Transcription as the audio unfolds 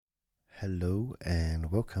Hello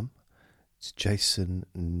and welcome. It's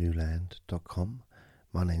jasonnewland.com.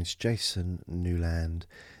 My name's Jason Newland.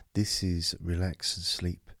 This is Relax and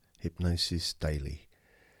Sleep Hypnosis Daily.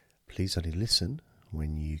 Please only listen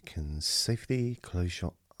when you can safely close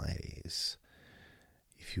your eyes.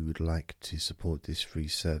 If you would like to support this free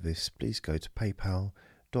service, please go to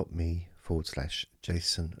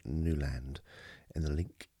paypal.me/Jason Newland, and the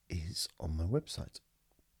link is on my website.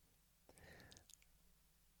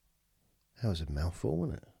 That was a mouthful,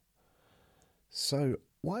 wasn't it? So,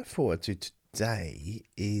 what I thought I'd do today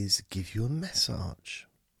is give you a massage.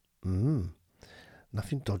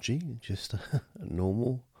 Nothing dodgy, just a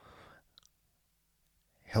normal,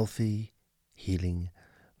 healthy, healing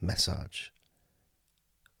massage.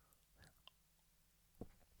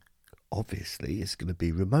 Obviously, it's going to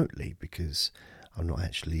be remotely because I'm not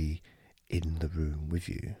actually in the room with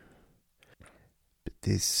you. But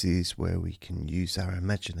this is where we can use our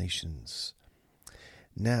imaginations.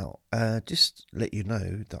 Now, just let you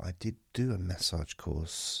know that I did do a massage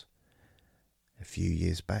course a few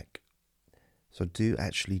years back. So I do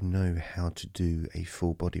actually know how to do a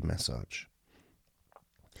full body massage.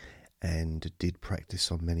 And did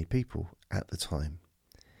practice on many people at the time.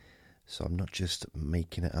 So I'm not just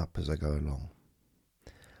making it up as I go along.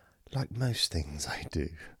 Like most things I do.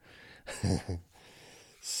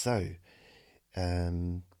 So,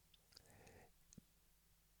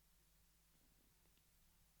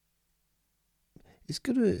 it's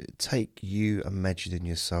going to take you imagining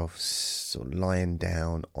yourself sort of lying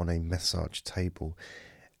down on a massage table.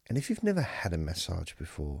 And if you've never had a massage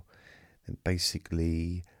before, then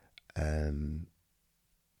basically you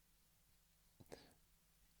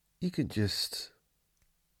can just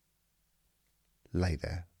lay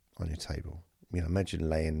there on your table. Imagine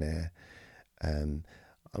laying there.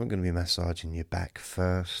 I'm going to be massaging your back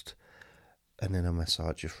first, and then I'll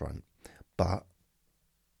massage your front. But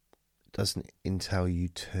it doesn't entail you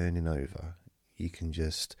turning over. You can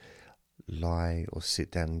just lie or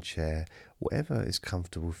sit down in a chair, whatever is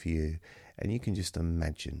comfortable for you, and you can just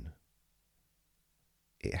imagine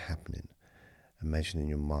it happening. Imagine in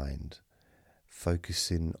your mind,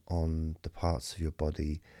 focusing on the parts of your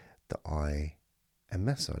body that I am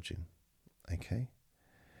massaging. Okay?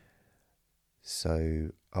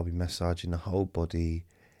 So I'll be massaging the whole body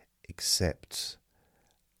except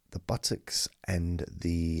the buttocks and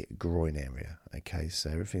the groin area. Okay,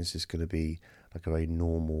 so everything's just going to be like a very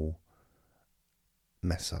normal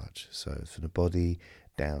massage. So from the body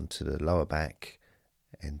down to the lower back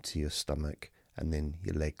and to your stomach, and then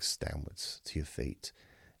your legs downwards to your feet,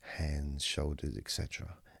 hands, shoulders,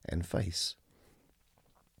 etc., and face.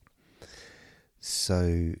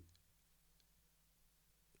 So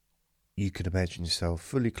you can imagine yourself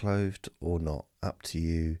fully clothed or not, up to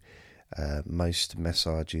you. Most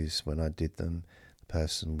massages, when I did them, the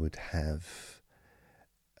person would have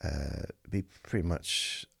be pretty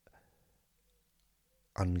much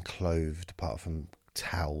unclothed apart from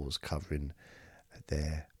towels covering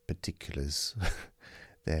their particulars,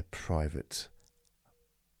 their private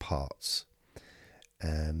parts.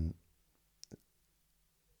 But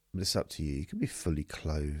it's up to you. You can be fully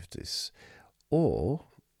clothed, or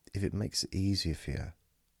if it makes it easier for you,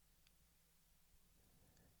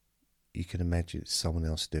 you can imagine it's someone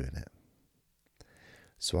else doing it.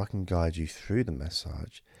 So I can guide you through the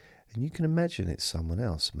massage, and you can imagine it's someone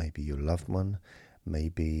else. Maybe your loved one,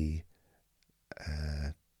 maybe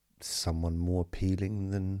someone more appealing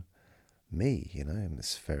than me, and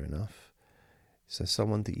that's fair enough. So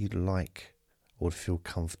someone that you'd like or feel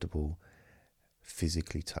comfortable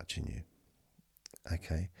physically touching you.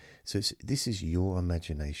 Okay, so this is your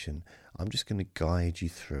imagination. I'm just going to guide you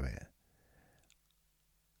through it.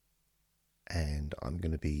 And I'm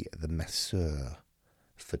going to be the masseur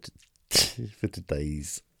for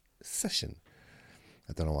today's session.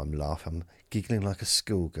 I don't know why I'm laughing. I'm giggling like a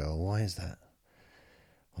schoolgirl. Why is that?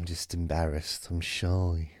 I'm just embarrassed. I'm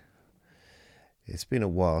shy. It's been a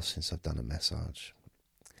while since I've done a massage.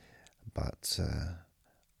 But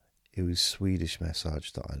it was Swedish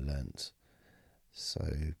massage that I learnt.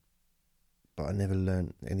 But I never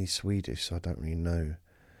learnt any Swedish, so I don't really know.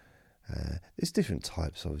 There's different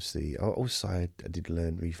types, obviously. I did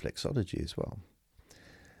learn reflexology as well.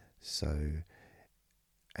 So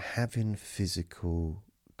having physical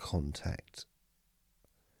contact,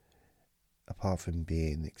 apart from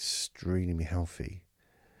being extremely healthy,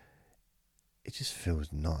 it just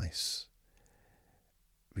feels nice.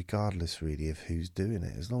 Regardless really of who's doing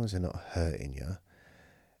it, as long as they're not hurting you.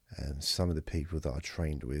 Some of the people that I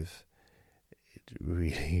trained with, it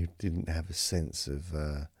really didn't have a sense of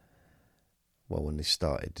when they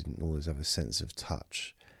started, didn't always have a sense of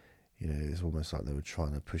touch. It's almost like they were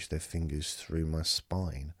trying to push their fingers through my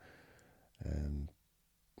spine.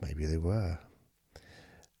 Maybe they were.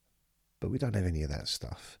 But we don't have any of that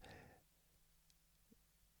stuff.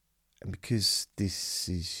 And because this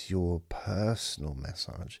is your personal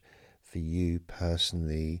massage, for you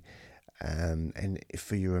personally, and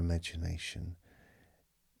for your imagination,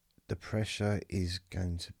 the pressure is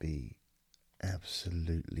going to be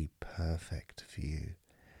absolutely perfect for you.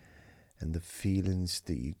 And the feelings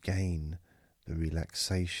that you gain, the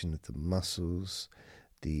relaxation of the muscles,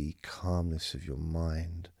 the calmness of your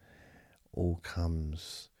mind, all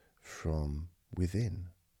comes from within.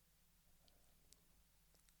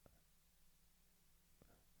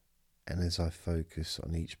 And as I focus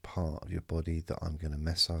on each part of your body that I'm going to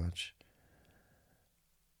massage,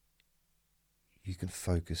 you can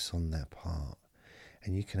focus on that part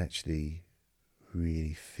and you can actually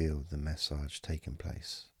really feel the massage taking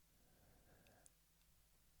place.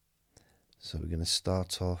 So we're going to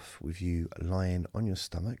start off with you lying on your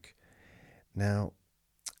stomach. Now,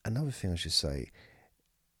 another thing I should say,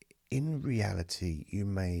 in reality, you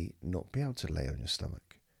may not be able to lay on your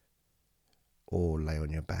stomach or lay on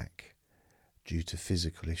your back due to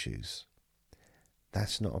physical issues.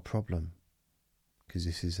 That's not a problem, because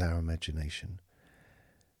this is our imagination.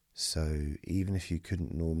 So even if you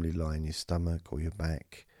couldn't normally lie on your stomach or your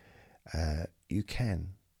back, you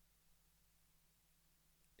can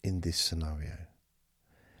in this scenario,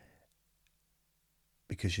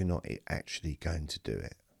 because you're not actually going to do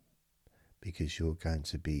it, because you're going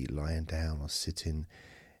to be lying down or sitting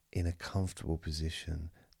in a comfortable position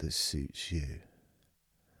that suits you.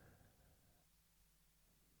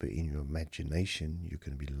 But in your imagination, you're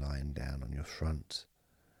going to be lying down on your front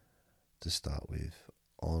to start with,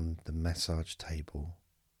 on the massage table.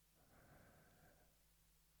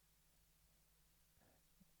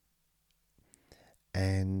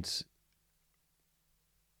 And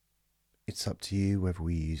it's up to you whether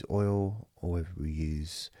we use oil or whether we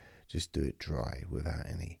just do it dry without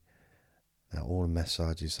any. Now, all the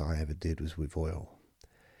massages I ever did was with oil.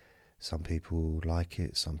 Some people like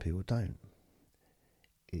it, some people don't.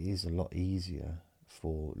 It is a lot easier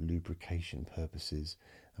for lubrication purposes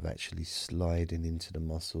of actually sliding into the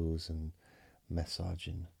muscles and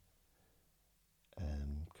massaging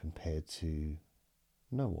compared to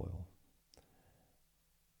no oil.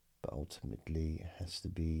 But ultimately, it's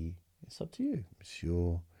up to you. It's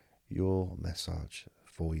your massage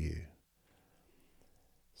for you.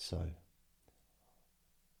 So,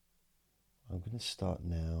 I'm going to start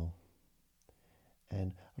now.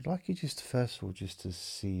 And I'd like you just, first of all, just to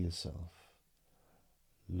see yourself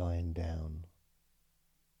lying down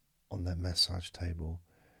on that massage table,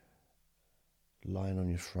 lying on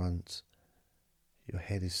your front. Your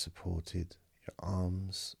head is supported, your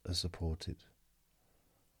arms are supported.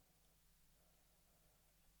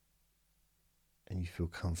 And you feel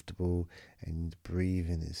comfortable, and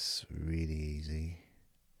breathing is really easy.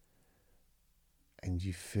 And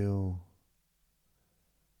you feel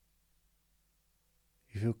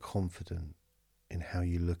confident in how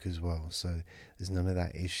you look as well. So there's none of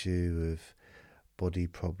that issue of body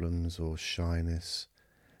problems or shyness,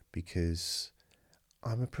 because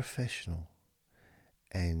I'm a professional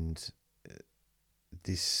and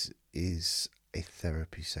this is a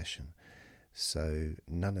therapy session. So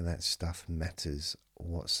none of that stuff matters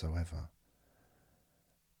whatsoever.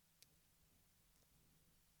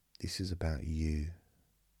 This is about you.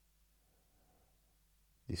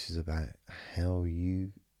 This is about how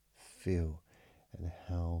you feel and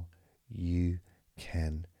how you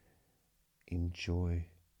can enjoy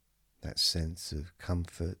that sense of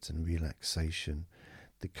comfort and relaxation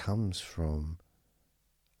that comes from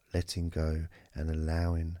letting go and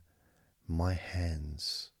allowing my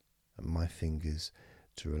hands and my fingers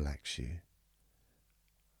to relax you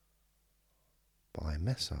by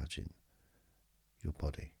massaging your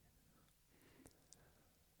body.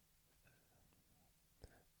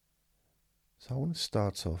 So I want to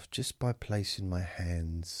start off just by placing my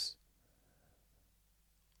hands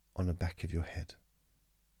on the back of your head,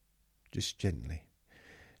 just gently,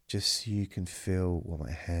 just so you can feel what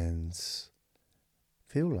my hands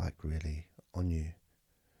feel like really on you.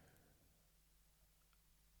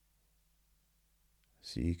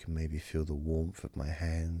 So you can maybe feel the warmth of my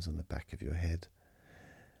hands on the back of your head.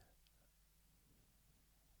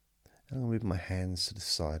 And I'll move my hands to the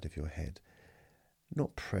side of your head,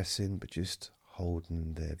 not pressing, but just holding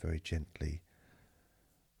them there very gently.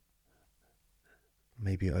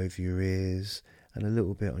 Maybe over your ears and a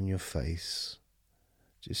little bit on your face,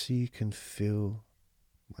 just so you can feel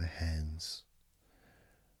my hands,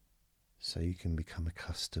 so you can become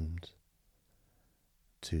accustomed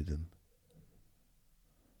to them.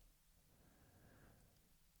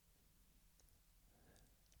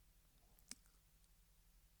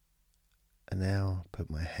 And now put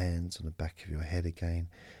my hands on the back of your head again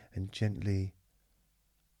and gently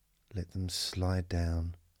let them slide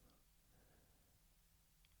down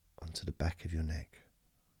onto the back of your neck.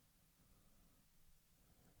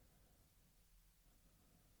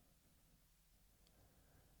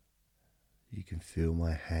 You can feel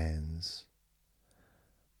my hands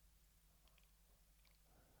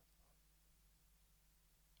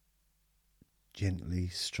gently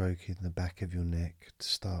stroking the back of your neck to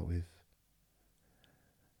start with,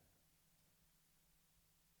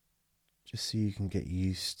 just so you can get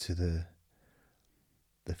used to the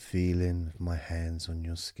feeling of my hands on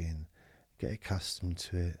your skin. Get accustomed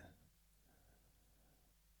to it.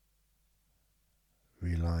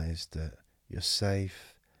 Realize that you're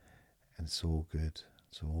safe and it's all good,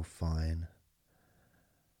 it's all fine.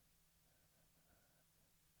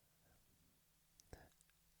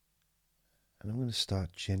 And I'm going to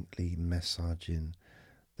start gently massaging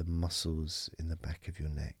the muscles in the back of your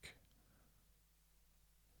neck.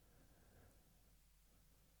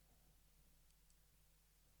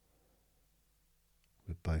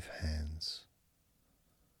 With both hands.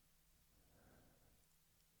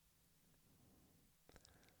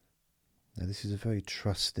 Now, this is a very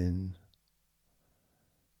trusting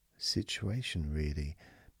situation, really,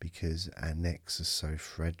 because our necks are so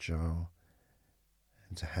fragile,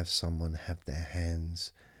 and to have someone have their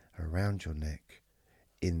hands around your neck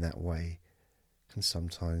in that way can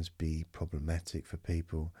sometimes be problematic for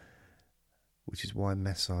people, which is why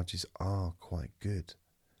massages are quite good,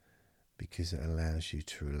 because it allows you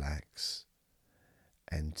to relax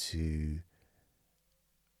and to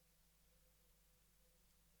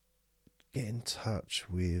get in touch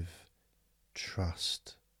with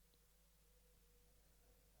trust,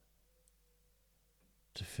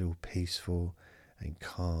 to feel peaceful and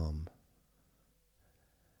calm.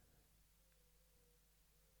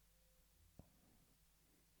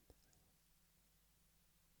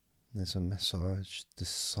 There's a massage the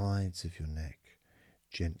sides of your neck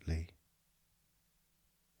gently,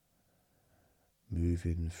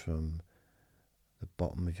 moving from the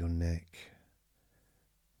bottom of your neck,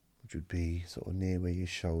 which would be sort of near where your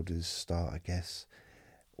shoulders start, I guess,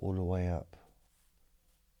 all the way up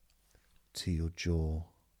to your jaw,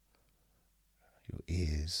 your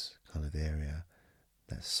ears kind of area,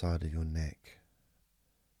 that side of your neck.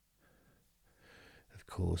 Of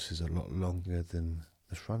course, is a lot longer than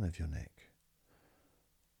the front of your neck.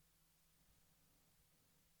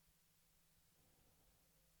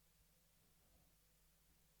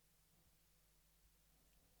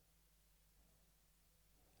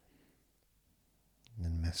 And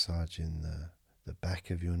then massaging the back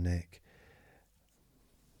of your neck,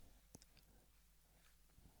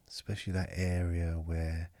 especially that area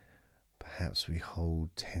where perhaps we hold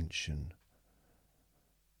tension.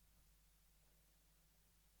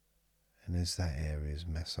 And as that area is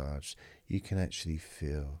massaged, you can actually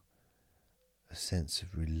feel a sense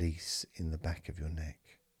of release in the back of your neck.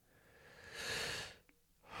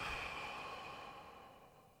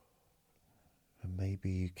 And maybe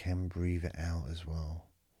you can breathe it out as well.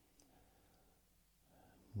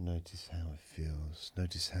 Notice how it feels.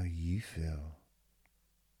 Notice how you feel.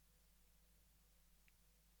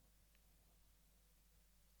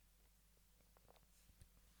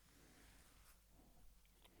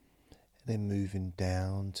 And then moving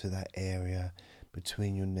down to that area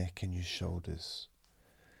between your neck and your shoulders,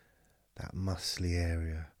 that muscly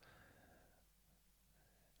area,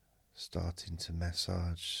 starting to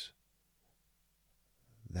massage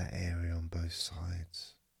that area on both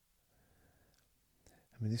sides.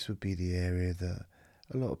 I mean, this would be the area that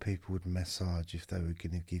a lot of people would massage if they were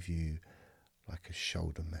going to give you like a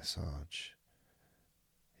shoulder massage.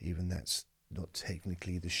 Even that's not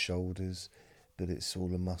technically the shoulders, but it's all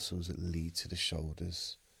the muscles that lead to the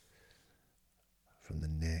shoulders, from the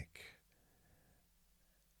neck.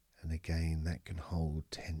 And again, that can hold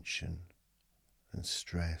tension and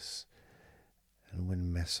stress. And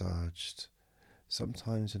when massaged,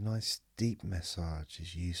 sometimes a nice deep massage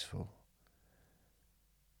is useful.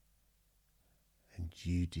 And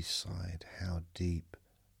you decide how deep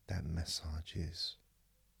that massage is.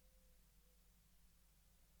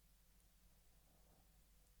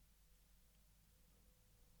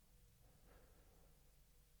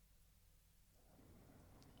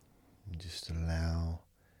 And just allow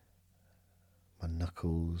my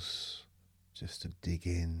knuckles just to dig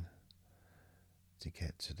in, to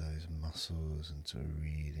get to those muscles and to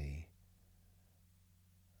really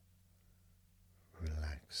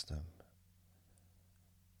relax them.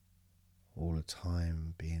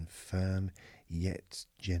 time being firm yet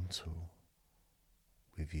gentle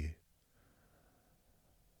with you.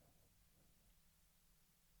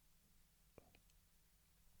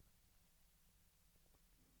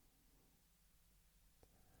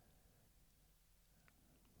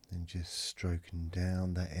 And just stroking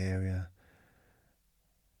down that area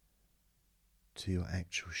to your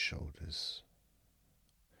actual shoulders,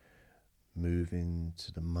 moving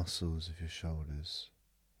to the muscles of your shoulders.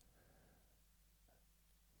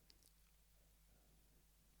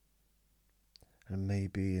 And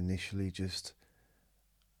maybe initially just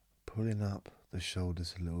pulling up the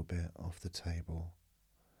shoulders a little bit off the table,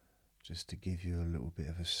 just to give you a little bit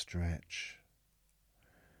of a stretch,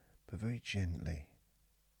 but very gently.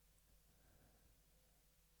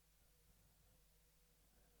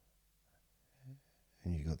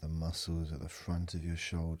 And you've got the muscles at the front of your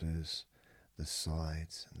shoulders, the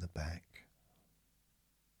sides and the back.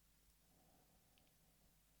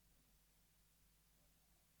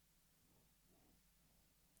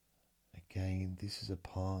 Again, this is a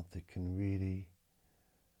part that can really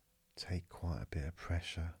take quite a bit of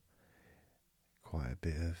pressure, quite a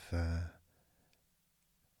bit of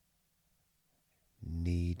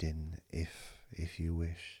needing, if you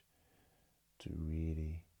wish, to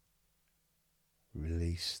really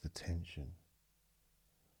release the tension,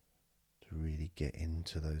 to really get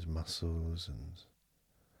into those muscles, and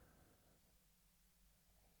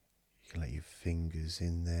you can let your fingers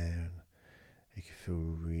in there and it can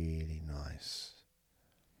feel really nice.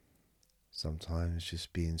 Sometimes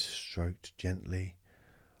just being stroked gently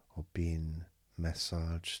or being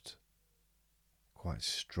massaged quite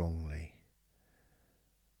strongly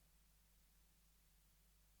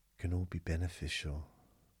can all be beneficial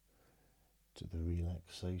to the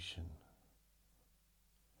relaxation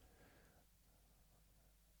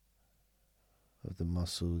of the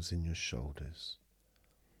muscles in your shoulders.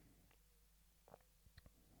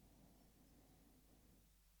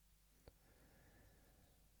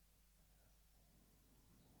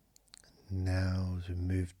 Now, as we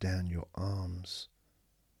move down your arms,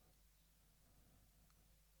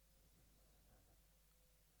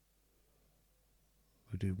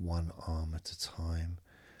 we'll do one arm at a time,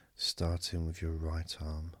 starting with your right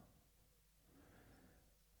arm.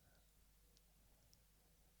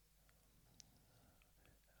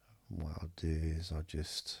 What I'll do is I'll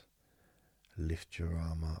just lift your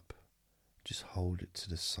arm up, just hold it to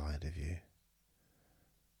the side of you.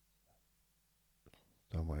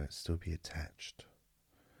 Don't worry, it'll still be attached.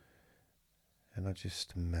 And I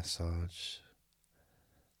just massage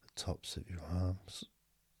the tops of your arms.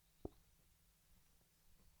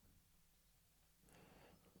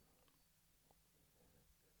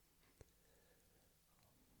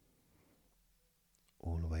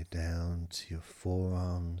 All the way down to your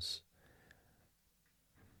forearms,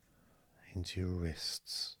 into your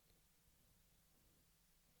wrists.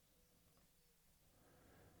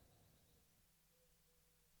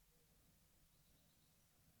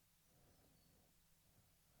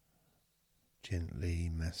 Gently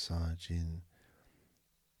massaging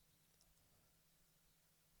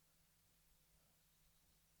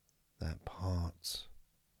that part,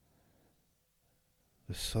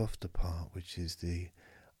 the softer part, which is the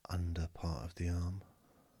under part of the arm,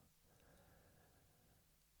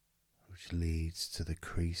 which leads to the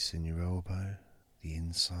crease in your elbow, the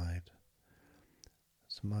inside.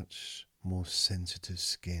 It's much more sensitive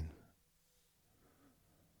skin.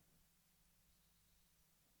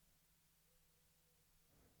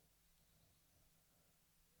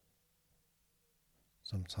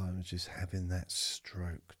 Sometimes just having that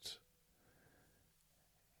stroked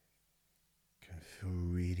can feel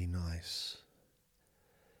really nice,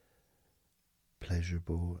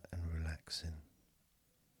 pleasurable and relaxing.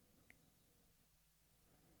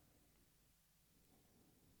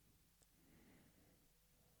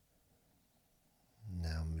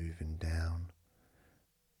 Now moving down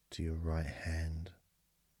to your right hand.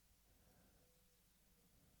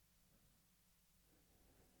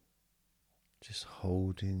 Just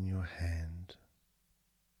holding your hand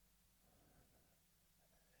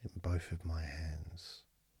in both of my hands.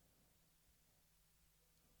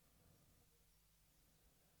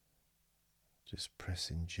 Just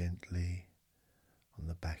pressing gently on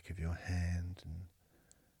the back of your hand and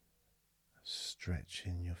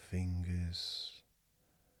stretching your fingers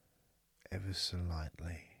ever so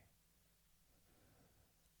lightly.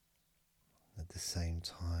 At the same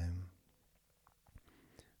time,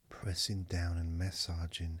 pressing down and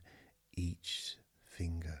massaging each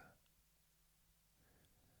finger.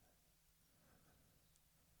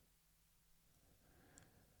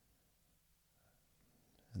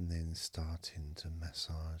 and then starting to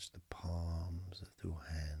massage the palms of your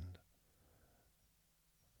hand.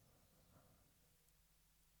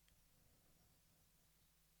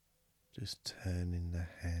 Just turning the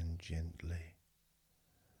hand gently,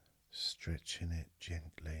 stretching it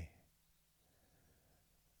gently.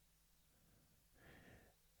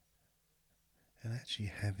 And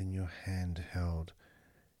actually having your hand held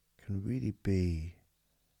can really be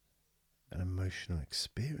an emotional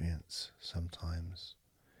experience sometimes,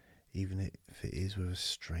 even if it is with a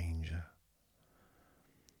stranger,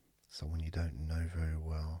 someone you don't know very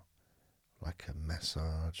well, like a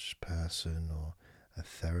massage person or a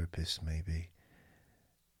therapist maybe,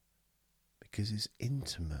 because it's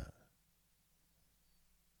intimate.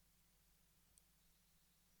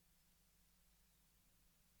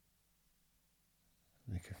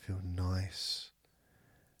 And it can feel nice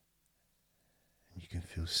and you can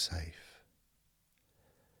feel safe.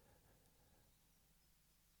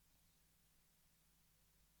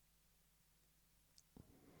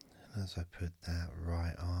 And as I put that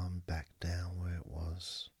right arm back down where it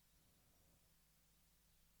was,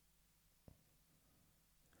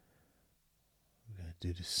 we're going to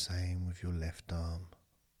do the same with your left arm.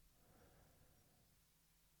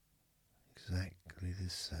 Exactly the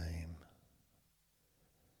same.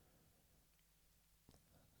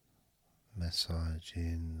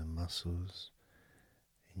 Massaging the muscles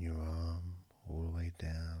in your arm all the way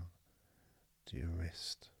down to your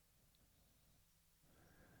wrist.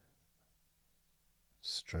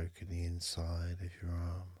 Stroking the inside of your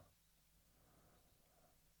arm.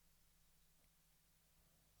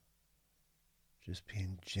 Just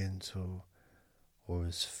being gentle or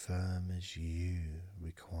as firm as you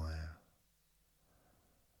require.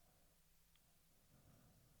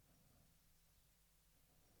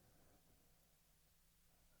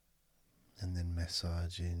 And then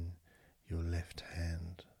massaging your left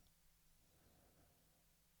hand.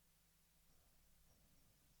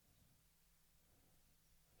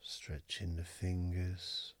 Stretching the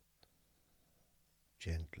fingers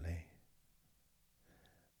gently.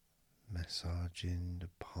 Massaging the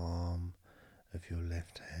palm of your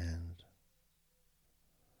left hand.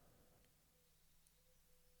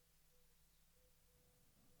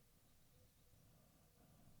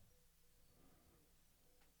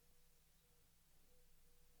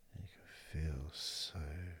 You can feel so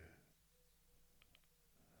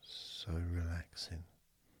relaxing.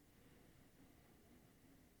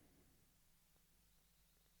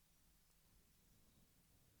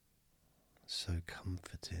 So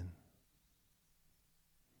comforting.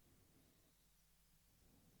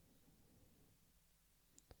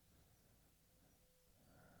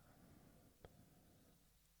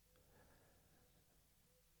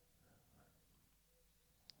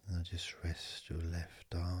 Now just rest your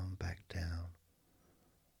left arm back down.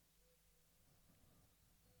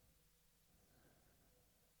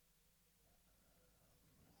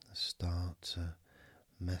 Start to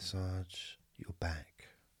massage your back,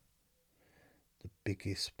 the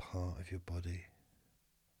biggest part of your body.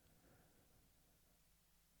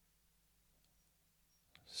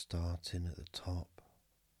 Starting at the top,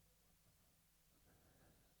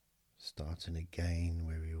 starting again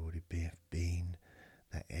where we already have been,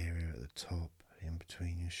 that area at the top in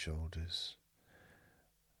between your shoulders,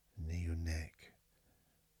 near your neck,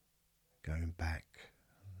 going back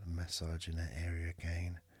and massaging that area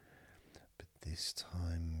again, but this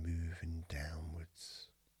time moving downwards.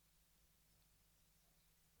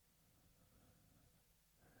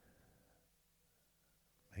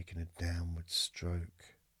 Making a downward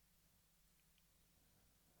stroke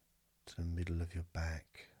to the middle of your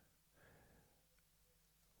back,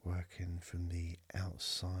 working from the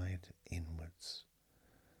outside inwards.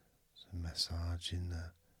 So massaging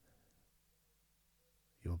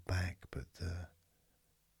your back, but the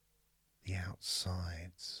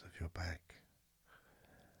outsides of your back.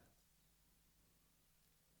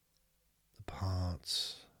 The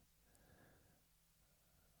parts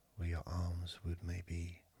where your arms would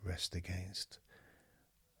maybe rest against.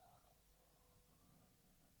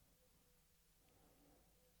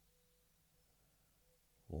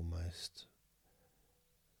 Almost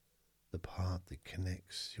the part that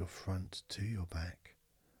connects your front to your back.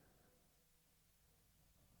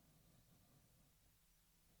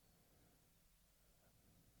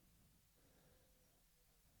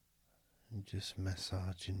 And just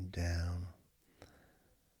massaging down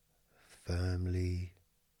firmly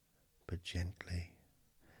but gently,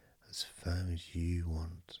 as firm as you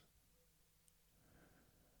want.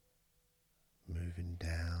 Moving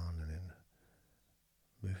down and then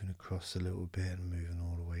moving across a little bit and moving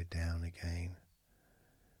all the way down again.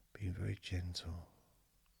 Being very gentle.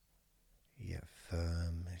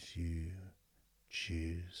 as you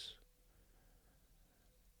choose.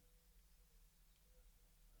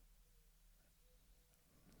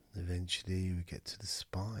 Eventually we get to the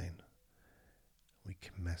spine. We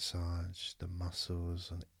can massage the muscles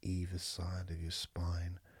on either side of your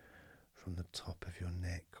spine, from the top of your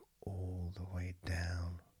neck all the way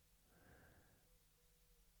down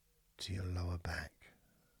to your lower back.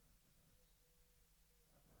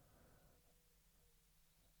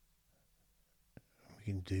 We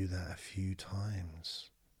can do that a few times.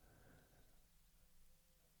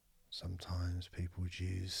 Sometimes people would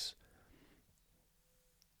use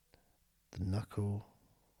the knuckle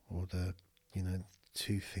or the,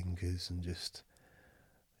 two fingers and just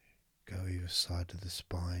go either side of the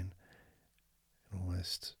spine and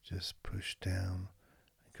almost just push down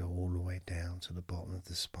and go all the way down to the bottom of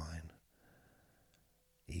the spine.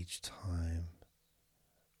 Each time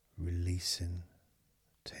releasing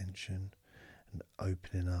tension and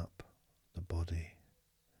opening up the body,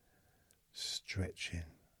 stretching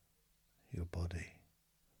your body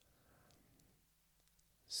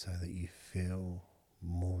so that you feel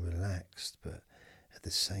more relaxed, but at the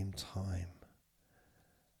same time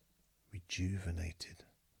rejuvenated.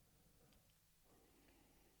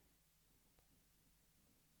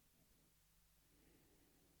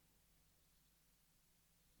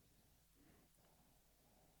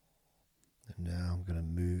 And now I'm going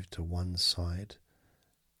to move to one side,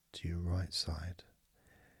 to your right side,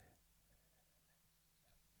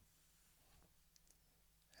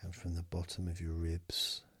 and from the bottom of your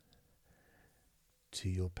ribs to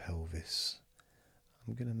your pelvis,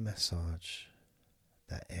 I'm going to massage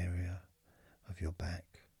that area of your back.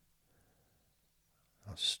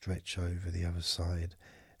 I'll stretch over the other side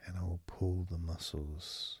and I will pull the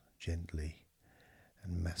muscles gently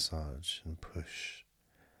and massage and push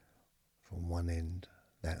from one end,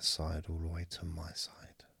 that side, all the way to my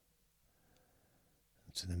side,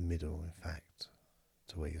 to the middle, in fact,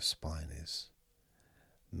 to where your spine is,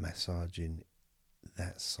 massaging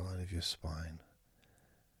that side of your spine,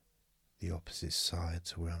 the opposite side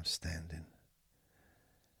to where I'm standing.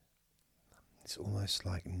 It's almost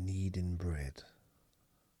like kneading bread.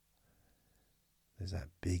 There's that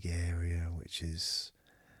big area which is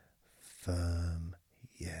firm,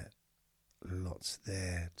 yet lots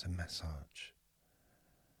there to massage.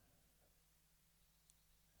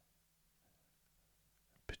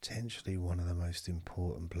 Potentially one of the most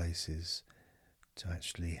important places to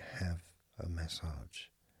actually have a massage,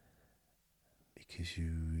 because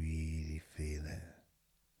you really feel it.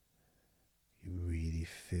 You really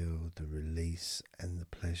feel the release and the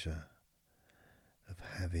pleasure of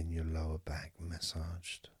having your lower back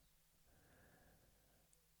massaged.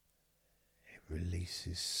 It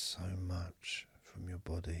releases so much from your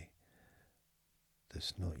body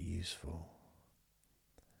that's not useful,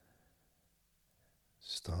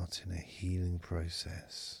 starting a healing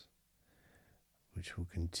process which will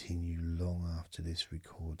continue long after this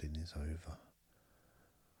recording is over.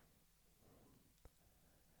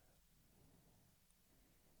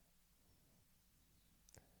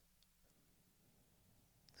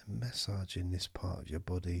 And massaging this part of your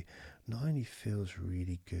body not only feels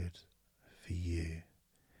really good for you,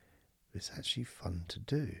 but it's actually fun to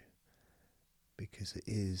do, because it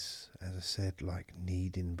is, as I said, like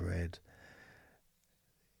kneading bread.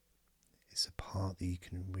 It's a part that you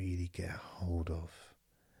can really get a hold of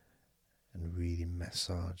and really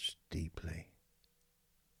massage deeply,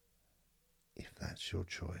 if that's your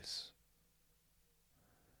choice.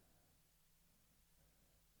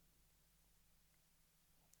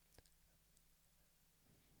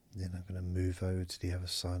 Then I'm going to move over to the other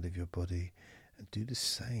side of your body and do the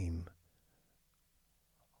same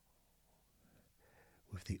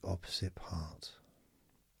with the opposite part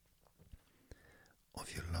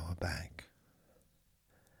of your lower back,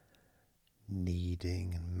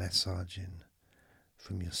 kneading and massaging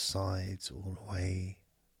from your sides all the way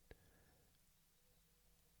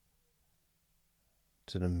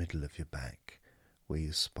to the middle of your back where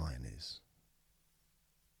your spine is.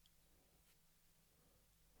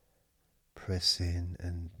 Pressing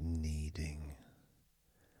and kneading,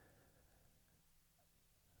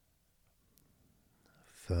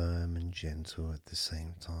 firm and gentle at the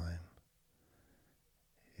same time.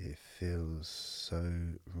 It feels so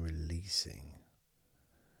releasing.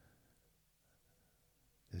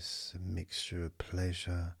 This mixture of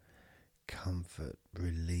pleasure, comfort,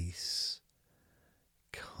 release,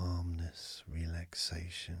 calmness,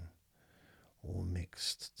 relaxation, all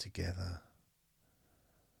mixed together.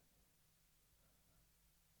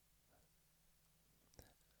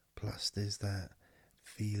 Plus there's that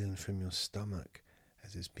feeling from your stomach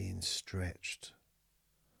as it's being stretched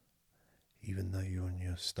Even though you're on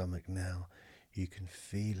your stomach now, you can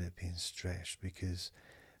feel it being stretched because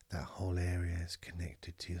that whole area is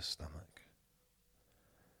connected to your stomach.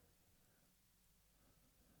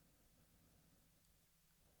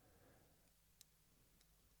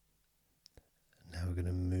 Now we're going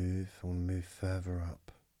to move further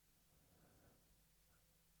up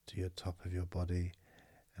to your top of your body,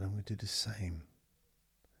 and I'm going to do the same.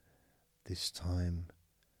 This time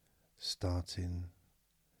starting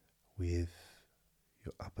with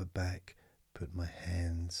your upper back, put my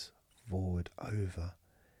hands forward over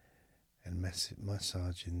and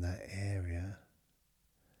massaging that area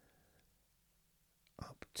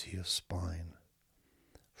up to your spine,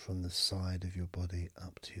 from the side of your body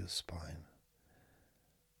up to your spine.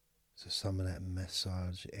 So some of that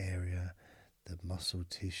massage area, the muscle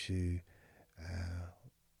tissue,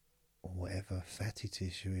 or whatever, fatty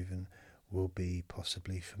tissue even, will be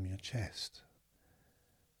possibly from your chest,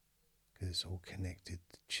 because it's all connected.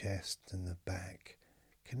 The chest and the back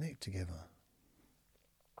connect together.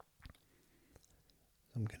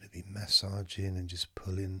 I'm going to be massaging and just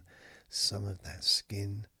pulling some of that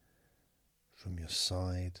skin from your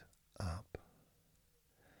side up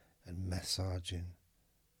and massaging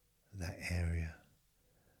that area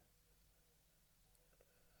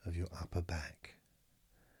of your upper back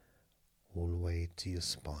all the way to your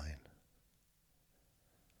spine.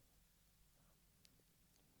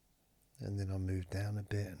 And then I'll move down a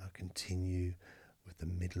bit and I'll continue with the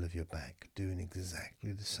middle of your back, doing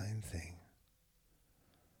exactly the same thing.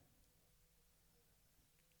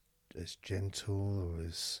 As gentle or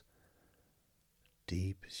as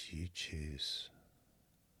deep as you choose.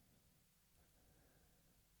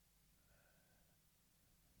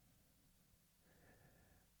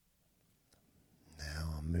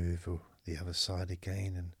 Now I'll move the other side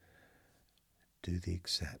again and do the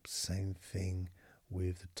exact same thing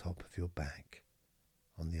with the top of your back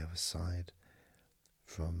on the other side,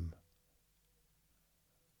 from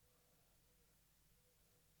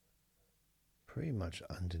pretty much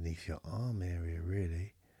underneath your arm area,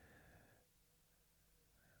 really,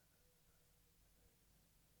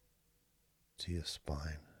 to your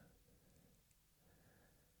spine.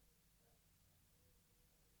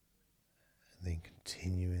 And then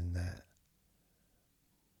continuing that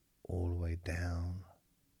all the way down,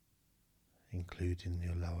 including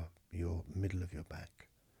your middle of your back.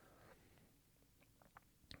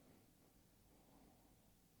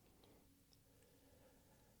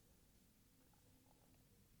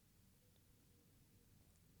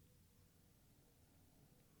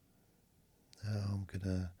 Now I'm going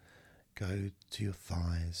to go to your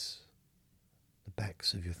thighs, the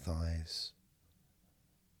backs of your thighs,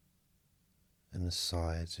 and the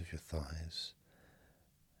sides of your thighs.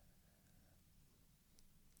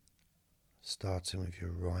 Starting with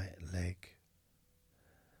your right leg,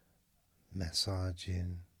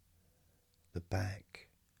 massaging the back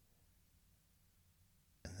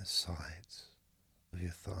and the sides of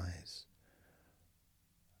your thighs,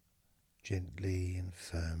 gently and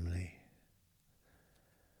firmly.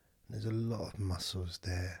 There's a lot of muscles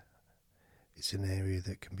there. It's an area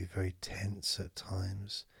that can be very tense at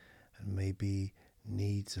times and maybe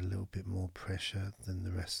needs a little bit more pressure than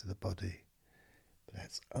the rest of the body. But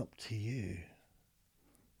that's up to you.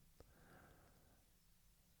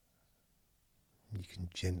 You can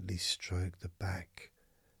gently stroke the back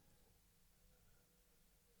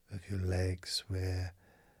of your legs where,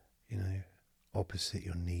 opposite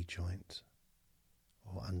your knee joint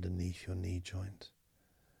or underneath your knee joint.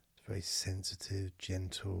 It's a very sensitive,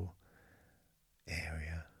 gentle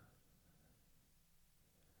area.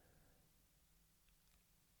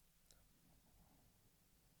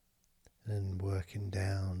 And then working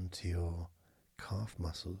down to your calf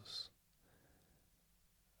muscles,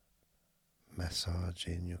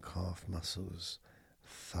 massaging your calf muscles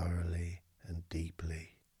thoroughly and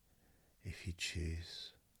deeply if you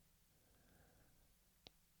choose,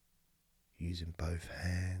 using both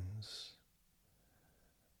hands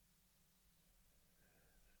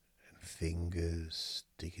and fingers,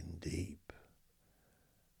 digging deep.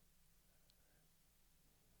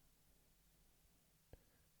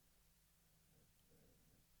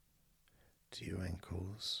 To your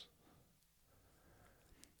ankles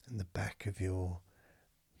and the back of your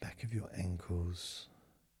ankles,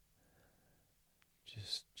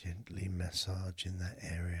 just gently massaging that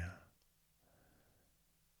area.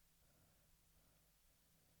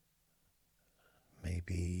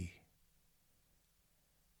 Maybe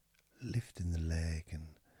lifting the leg and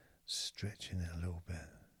stretching it a little bit.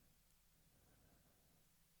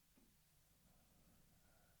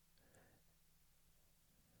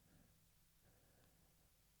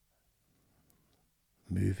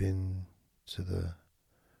 moving to the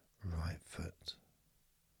right foot.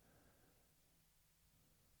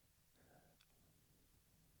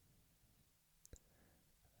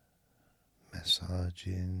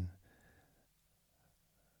 Massaging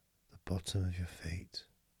the bottom of your feet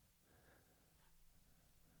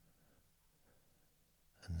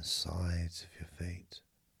and the sides of your feet.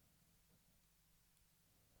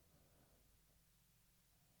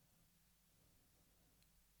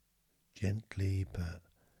 Gently but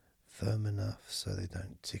firm enough so they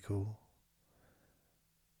don't tickle.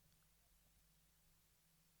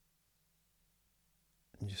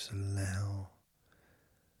 And just allow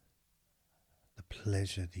the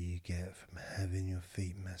pleasure that you get from having your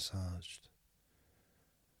feet massaged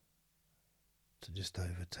to just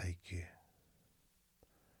overtake you.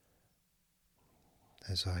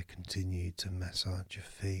 As I continue to massage your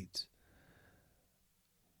feet,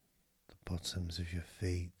 the bottoms of your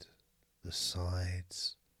feet, the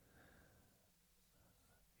sides,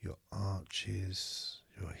 your arches,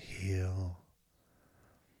 your heel.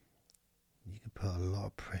 You can put a lot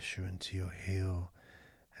of pressure into your heel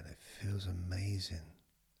and it feels amazing.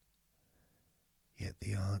 Yet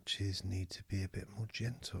the arches need to be a bit more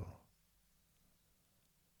gentle.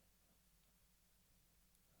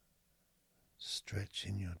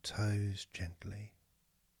 Stretching your toes gently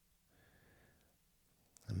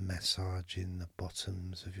and massaging the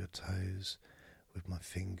bottoms of your toes with my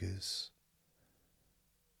fingers,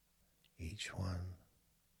 each one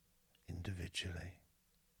individually.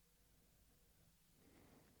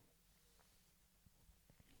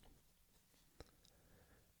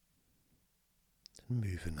 And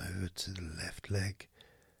moving over to the left leg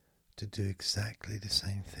to do exactly the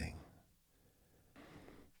same thing.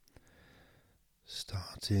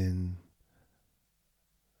 Starting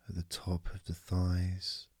at the top of the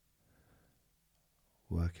thighs,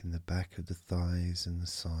 working the back of the thighs and the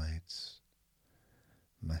sides,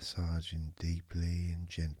 massaging deeply and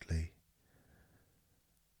gently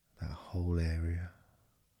that whole area,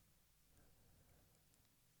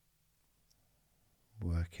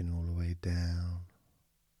 working all the way down,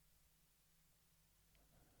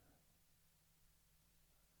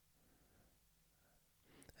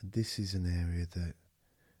 and this is an area that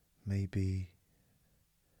maybe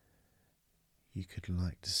you could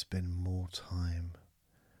like to spend more time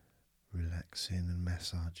relaxing and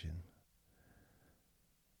massaging.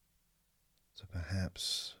 So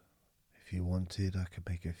perhaps if you wanted, I could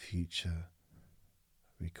make a future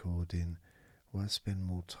recording where I spend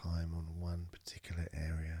more time on one particular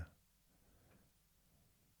area.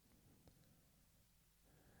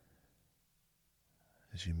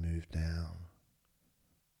 As you move down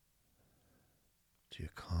to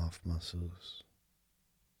your calf muscles,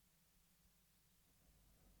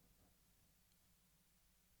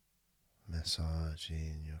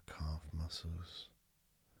 massaging your calf muscles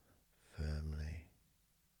firmly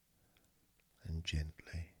and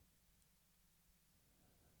gently.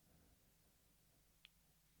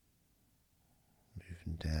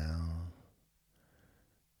 Moving down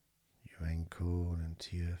your ankle and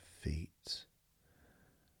to your feet,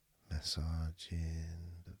 massaging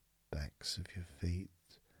the backs of your feet,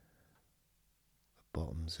 the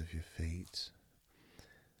bottoms of your feet,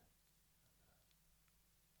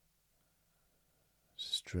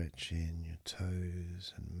 stretching your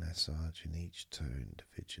toes and massaging each toe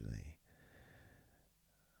individually.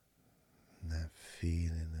 And that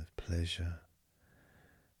feeling of pleasure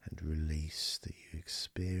and release that you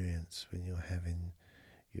experience when you're having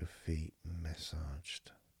your feet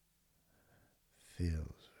massaged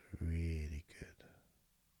feels really good.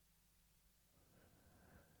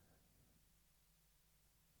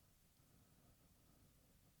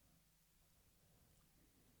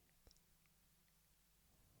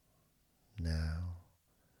 Now,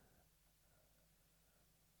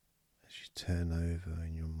 as you turn over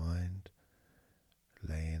in your mind,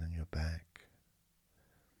 laying on your back,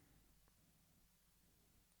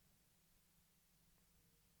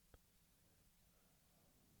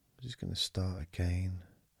 I'm just going to start again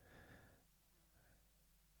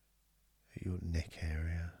at your neck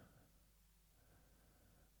area.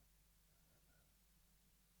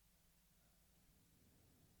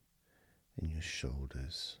 In your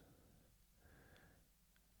shoulders,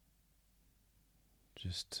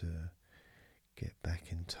 just to get back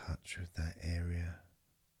in touch with that area.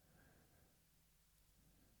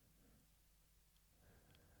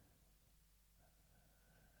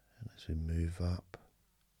 And as we move up,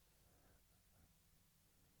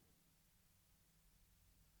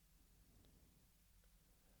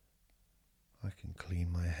 I can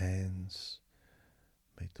clean my hands,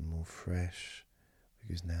 make them all fresh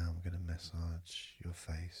because now I'm going to massage your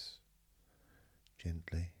face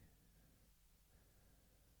gently,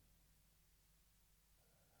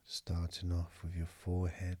 starting off with your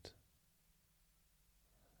forehead.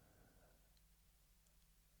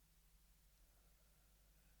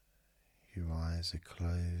 Your eyes are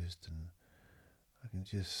closed, and I can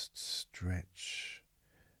just stretch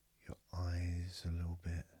your eyes a little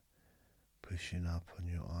bit, pushing up on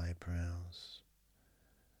your eyebrows.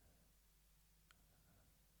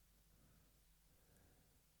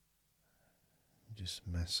 Just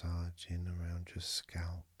massaging around your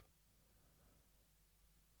scalp.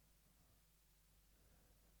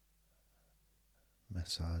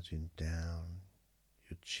 Massaging down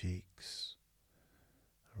your cheeks,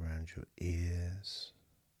 around your ears,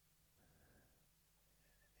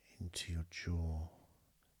 into your jaw,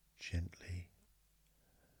 gently.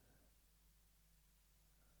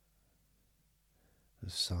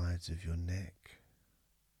 The sides of your neck,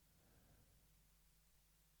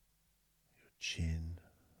 your chin,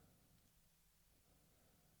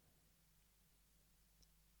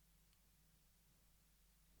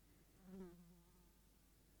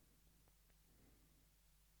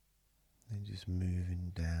 then just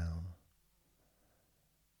moving down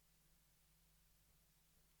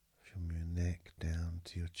from your neck down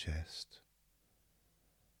to your chest,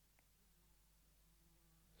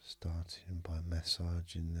 starting by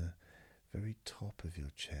massaging the very top of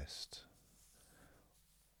your chest,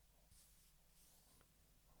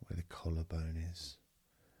 where the collarbone is,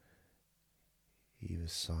 either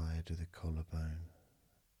side of the collarbone.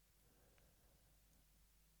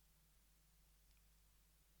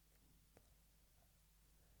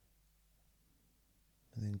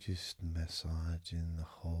 And then just massaging the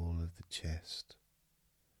whole of the chest.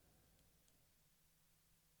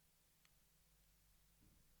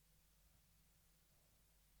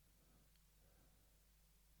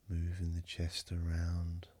 Moving the chest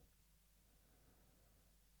around.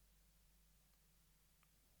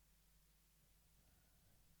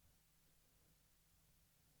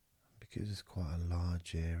 Because it's quite a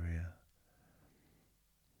large area,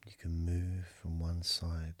 you can move from one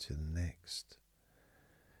side to the next.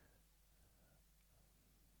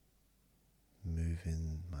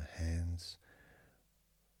 Moving my hands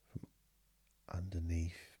from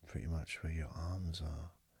underneath pretty much where your arms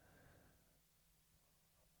are,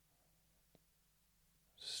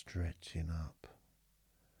 stretching up,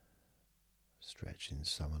 stretching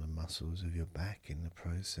some of the muscles of your back in the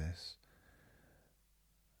process.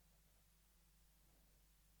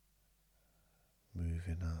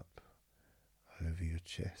 Moving up over your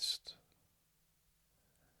chest,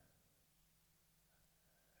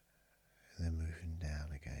 and then moving down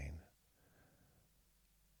again.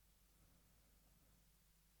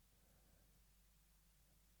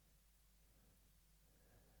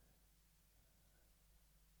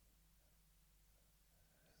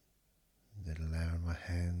 Then allowing my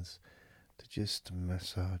hands to just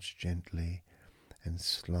massage gently and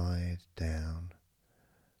slide down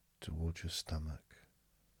towards your stomach,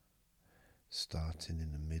 starting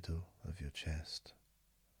in the middle of your chest.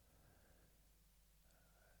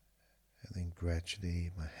 And then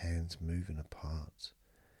gradually my hands moving apart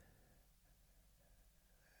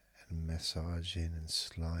and massaging and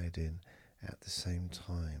sliding at the same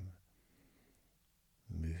time,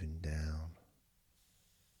 moving down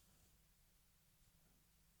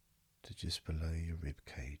to just below your rib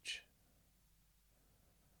cage.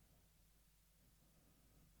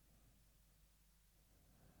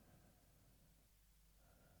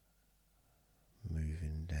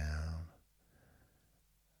 Moving down,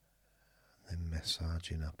 then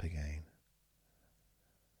massaging up again,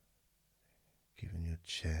 giving your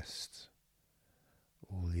chest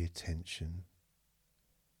all the attention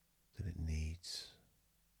that it needs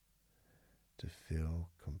to feel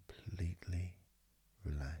completely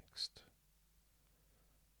relaxed.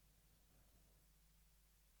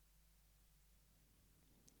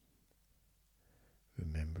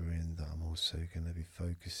 Remembering that I'm also going to be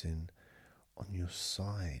focusing on your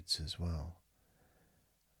sides as well,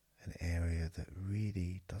 an area that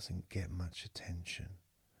really doesn't get much attention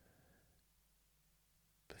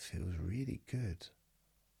but feels really good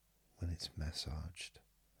when it's massaged.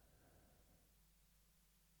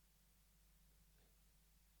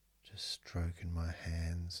 Just stroking my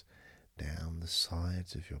hands down the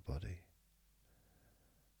sides of your body,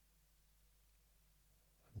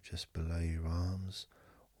 from just below your arms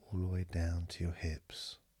all the way down to your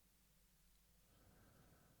hips.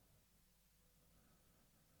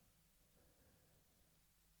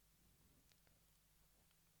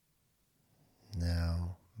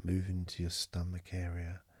 Now moving to your stomach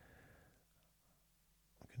area,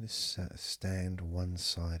 Just stand one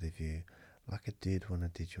side of you like I did when I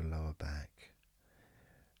did your lower back.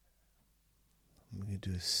 I'm going to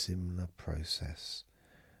do a similar process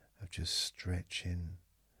of just stretching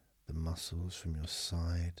the muscles from your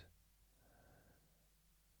side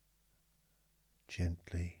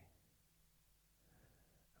gently,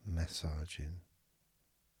 massaging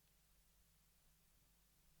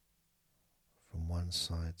from one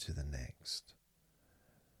side to the next,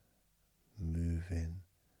 moving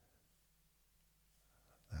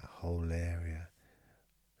that whole area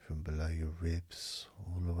from below your ribs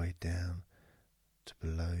all the way down to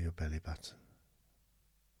below your belly button.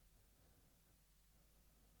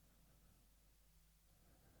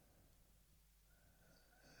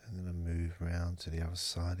 And then I move round to the other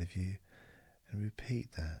side of you and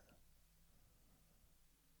repeat that.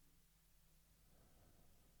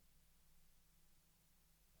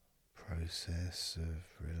 Process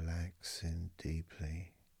of relaxing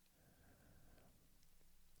deeply,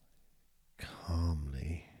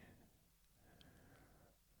 calmly.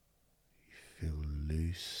 You feel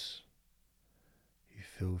loose, you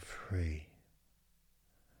feel free.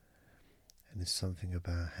 And there's something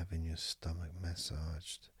about having your stomach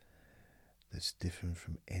massaged that's different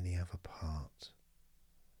from any other part,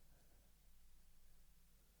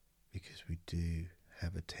 because we do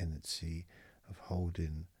have a tendency of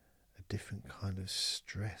holding a different kind of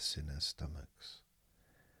stress in our stomachs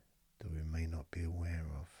that we may not be aware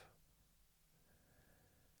of.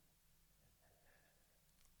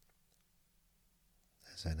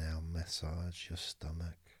 As I now massage your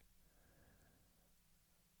stomach,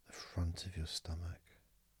 the front of your stomach,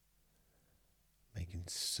 making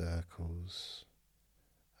circles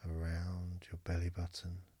around your belly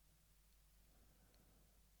button,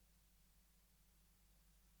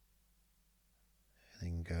 and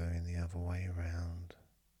then going the other way around.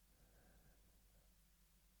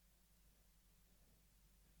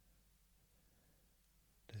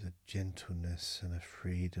 There's a gentleness and a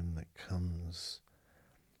freedom that comes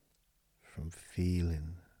from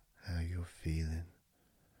feeling how you're feeling.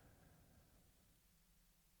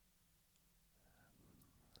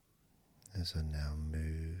 As I now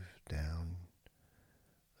move down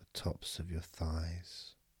the tops of your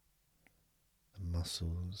thighs, the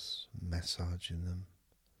muscles, massaging them,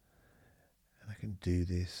 and I can do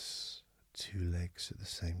this with 2 legs at the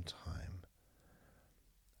same time,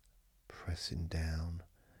 pressing down,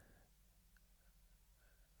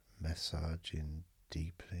 massaging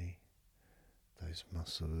deeply those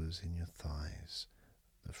muscles in your thighs,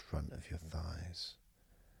 the front of your thighs.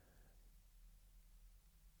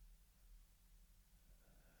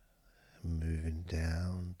 Moving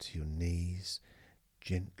down to your knees,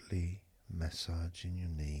 gently massaging your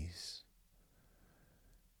knees,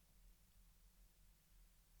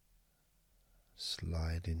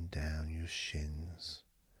 sliding down your shins,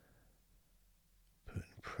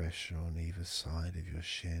 putting pressure on either side of your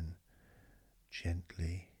shin,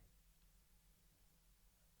 gently,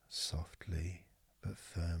 softly but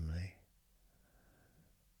firmly.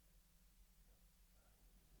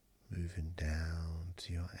 Moving down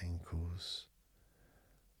to your ankles,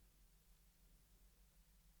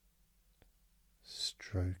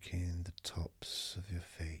 stroking the tops of your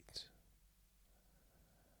feet.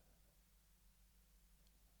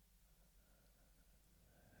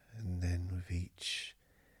 And then with each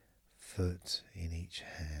foot in each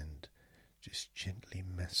hand, just gently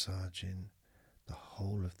massaging the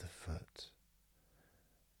whole of the foot.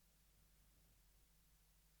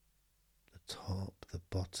 The top, the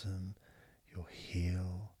bottom, your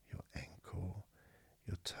heel, your ankle,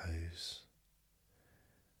 your toes.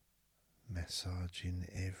 Massaging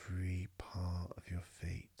every part of your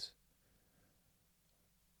feet.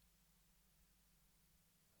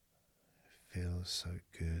 It feels so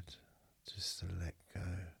good just to let go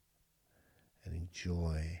and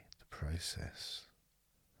enjoy the process.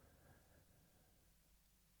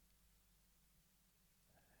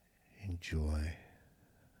 Enjoy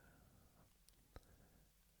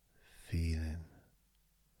feeling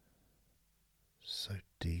so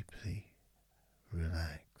deeply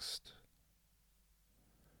relaxed.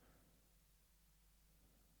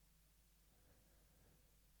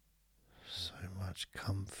 So much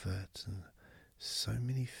comfort and so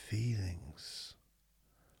many feelings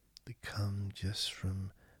that come just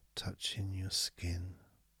from touching your skin.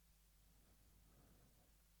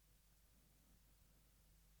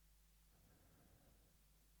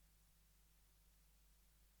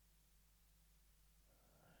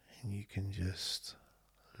 And you can just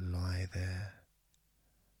lie there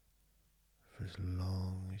for as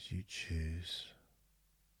long as you choose,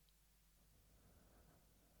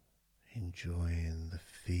 enjoying the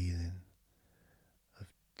feeling of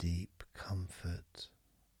deep comfort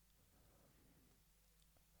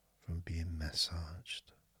from being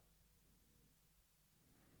massaged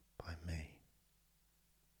by me.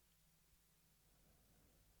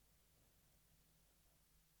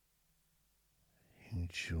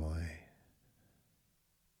 Enjoy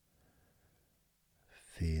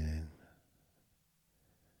feeling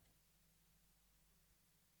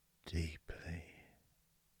deeply